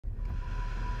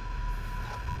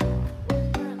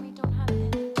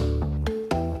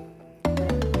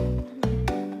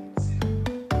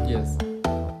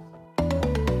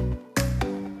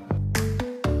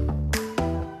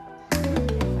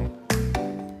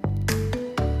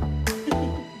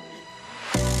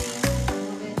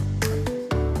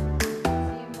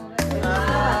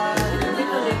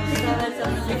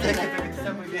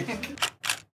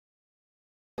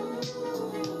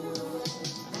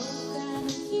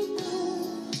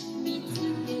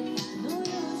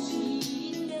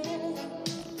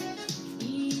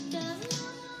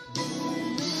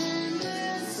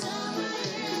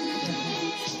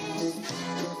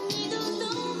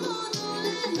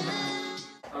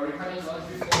we having lunch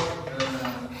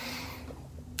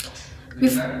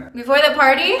before the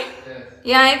party? Yes.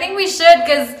 Yeah, I think we should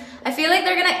because I feel like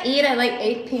they're gonna eat at like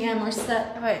 8 p.m. or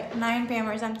 9 p.m.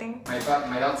 or something. My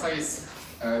dad says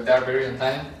they're very on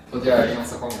time, but they are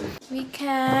also hungry. We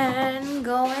can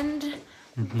go and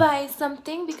buy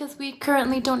something because we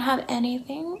currently don't have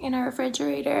anything in our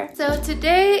refrigerator. So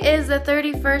today is the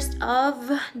 31st of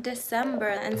December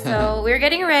and so we're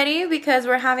getting ready because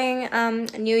we're having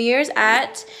New Year's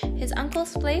at his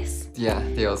uncle's place. Yeah,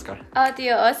 Tío Oscar. Oh,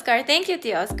 Tío Oscar. Thank you,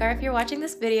 Tío Oscar. If you're watching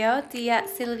this video, Tía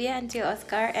Silvia and Tío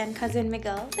Oscar and cousin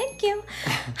Miguel. Thank you.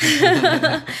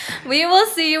 We will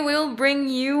see. We'll bring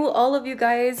you, all of you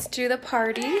guys, to the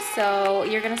party. So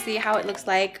you're gonna see how it looks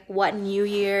like, what New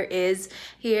Year is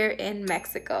here in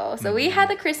Mexico. So we had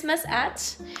the Christmas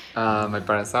at My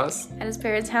parents' house. at his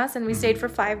parents' house and we stayed for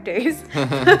 5 days.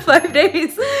 5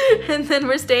 days. And then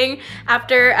we're staying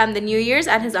after the New Year's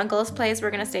at his uncle's place.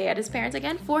 We're gonna stay at his parents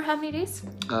again for how many days?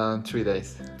 3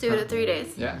 days. 2 to 3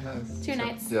 days. Yeah. That's 2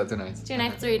 nights. Yeah, 2 nights. 2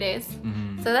 nights, 3 days.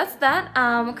 So that's that.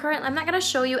 Currently, I'm not gonna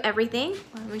show you everything.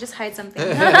 Let me just hide something.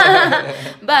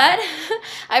 But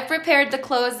I've prepared the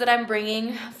clothes that I'm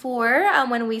bringing for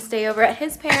when we stay over at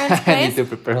his parents' I need place. to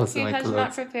prepare also He my has clothes.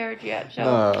 not prepared yet. So.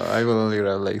 No, I will only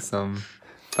grab like some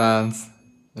pants,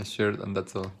 a shirt, and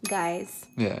that's all. Guys.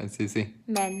 Yeah, it's easy.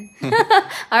 Men.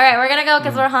 All right, we're gonna go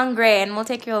because we're hungry and we'll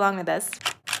take you along with us.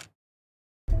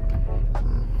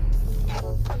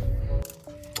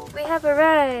 We have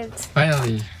arrived.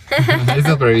 Finally. It's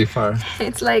not very far.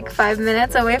 It's like 5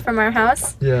 minutes away from our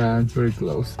house. Yeah, it's very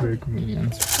close, very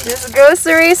convenient. This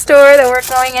grocery store that we're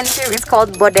going into is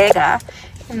called bodega.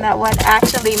 And that what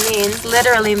actually means,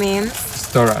 literally means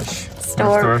Storage.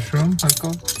 Storage room, I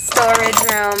call. storage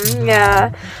room.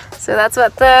 Yeah. So that's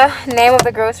what the name of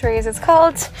the groceries is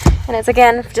called. And it's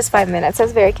again just 5 minutes. So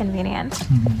it's very convenient.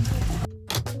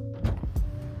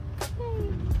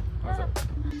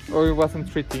 Oh, it wasn't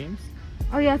 3 teams?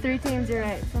 Oh yeah, 3 teams, you're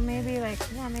right. So maybe like,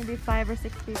 yeah, maybe 5 or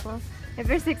 6 people. If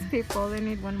there's 6 people, they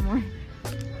need one more.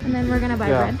 And then we're gonna buy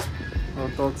bread.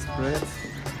 Hot dogs, bread.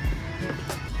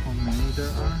 How many there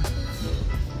are?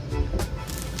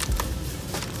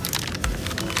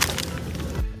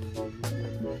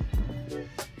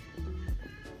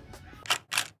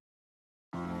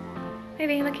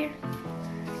 Maybe look here.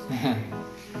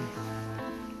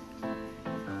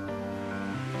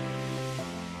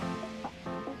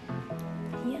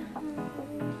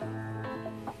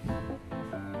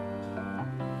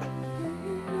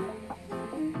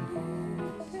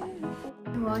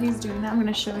 While he's doing that, I'm going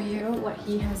to show you what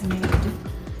he has made.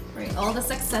 Right, all the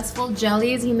successful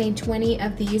jellies. He made 20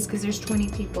 of these because there's 20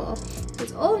 people.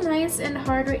 It's all nice and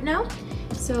hard right now.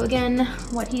 So again,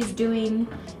 what he's doing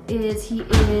is he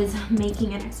is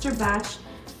making an extra batch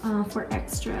for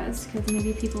extras because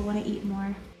maybe people want to eat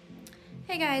more.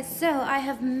 Hey guys, so I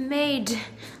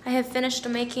have finished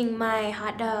making my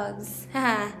hot dogs.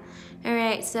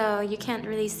 Alright, so you can't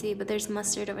really see, but there's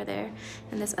mustard over there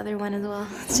and this other one as well.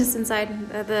 It's just inside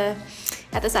at the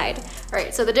side.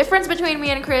 Alright, so the difference between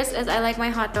me and Chris is I like my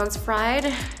hot dogs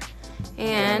fried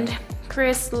and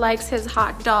Chris likes his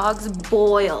hot dogs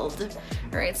boiled.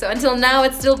 Alright, so until now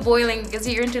it's still boiling because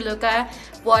here in Toluca,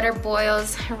 water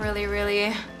boils really,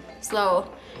 really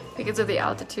slow because of the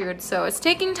altitude. So it's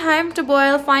taking time to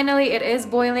boil. Finally, it is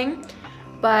boiling.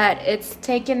 But it's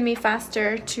taken me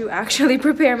faster to actually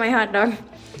prepare my hot dog.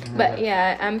 But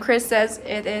yeah, Chris says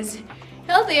it is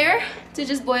healthier to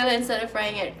just boil it instead of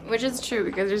frying it, which is true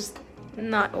because there's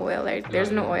not oil,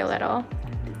 there's no oil at all.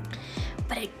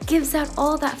 But it gives out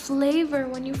all that flavor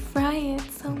when you fry it,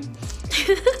 so.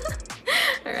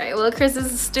 All right, well, Chris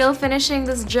is still finishing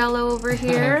this jello over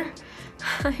here.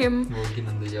 I'm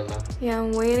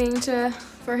waiting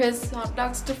for his hot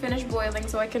dogs to finish boiling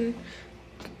so I can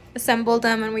assemble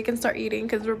them and we can start eating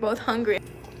because we're both hungry.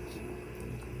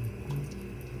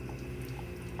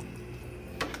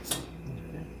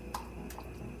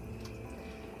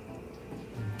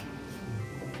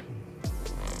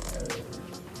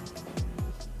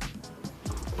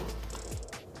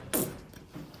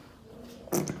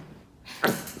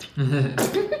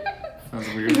 Sounds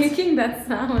weird. Making that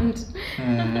sound.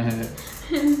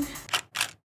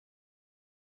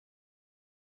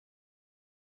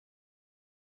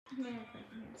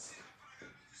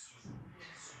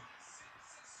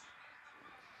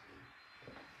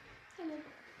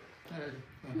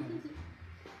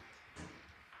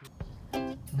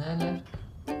 Nala.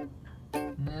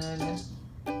 Nala.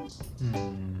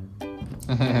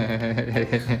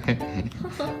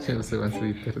 She also wants to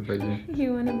be petted by you.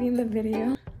 You want to be in the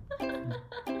video?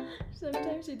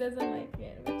 Sometimes she doesn't like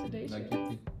it, but today she Like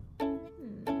it.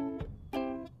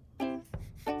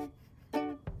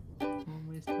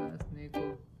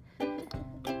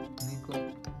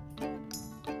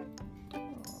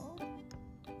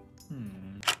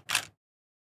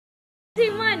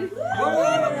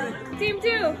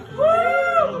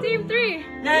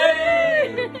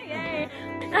 Yay!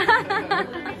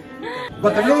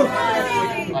 Waterloo.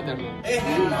 Waterloo.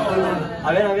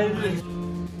 A ver.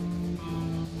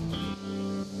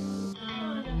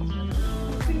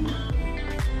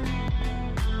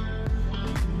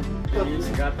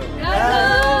 Gato.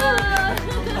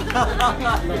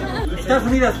 Estados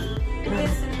Unidos.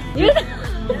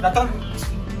 Platón.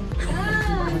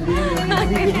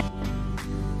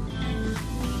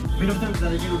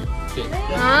 Sí.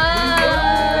 Ah.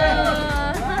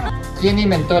 ¿Quién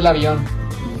inventó el avión?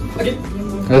 Aquí.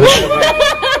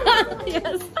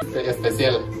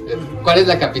 Especial. ¿Cuál es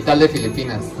la capital de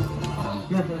Filipinas?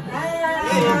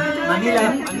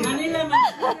 Manila.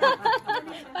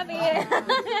 Papi.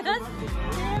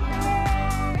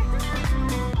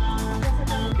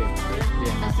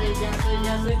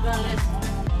 Ya sé cuál es.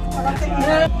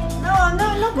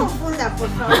 No confunda, por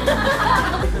favor.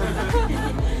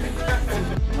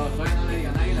 No, todavía no le diga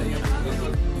a nadie, la diga.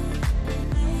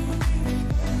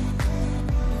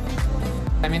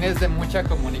 También es de mucha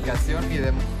comunicación y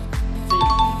de...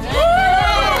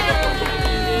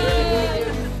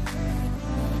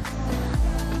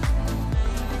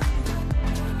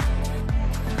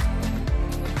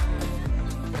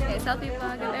 Okay, selfie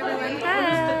vlog of everyone.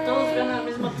 Todos Hi. ganan al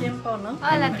mismo tiempo, ¿no?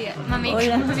 Hola, tía. Mami.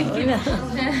 Hola.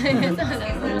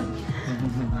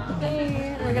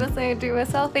 Hey, we're gonna say do a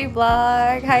selfie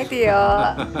vlog. Hi,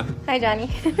 Theo. Hi, Johnny.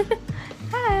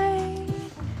 Hi.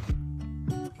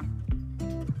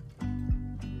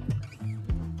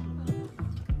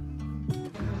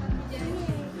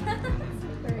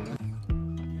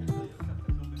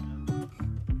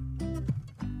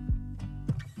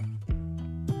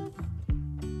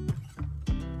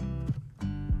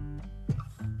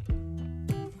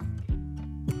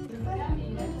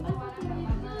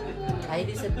 Ahí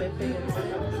dice Pepe.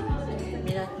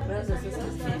 Mira, ¿ves a César?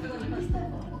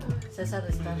 César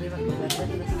está arriba con las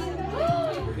letras.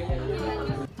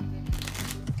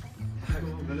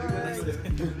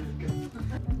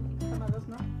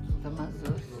 Tomás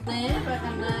dos. Va a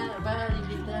ganar, va a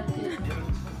invitar que...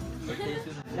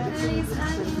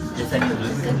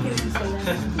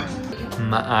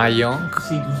 Maayong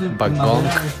bagong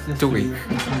tuig.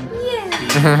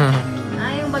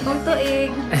 Ay, un bagong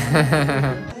tuig.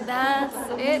 That's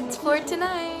it for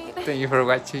tonight. Thank you for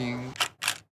watching.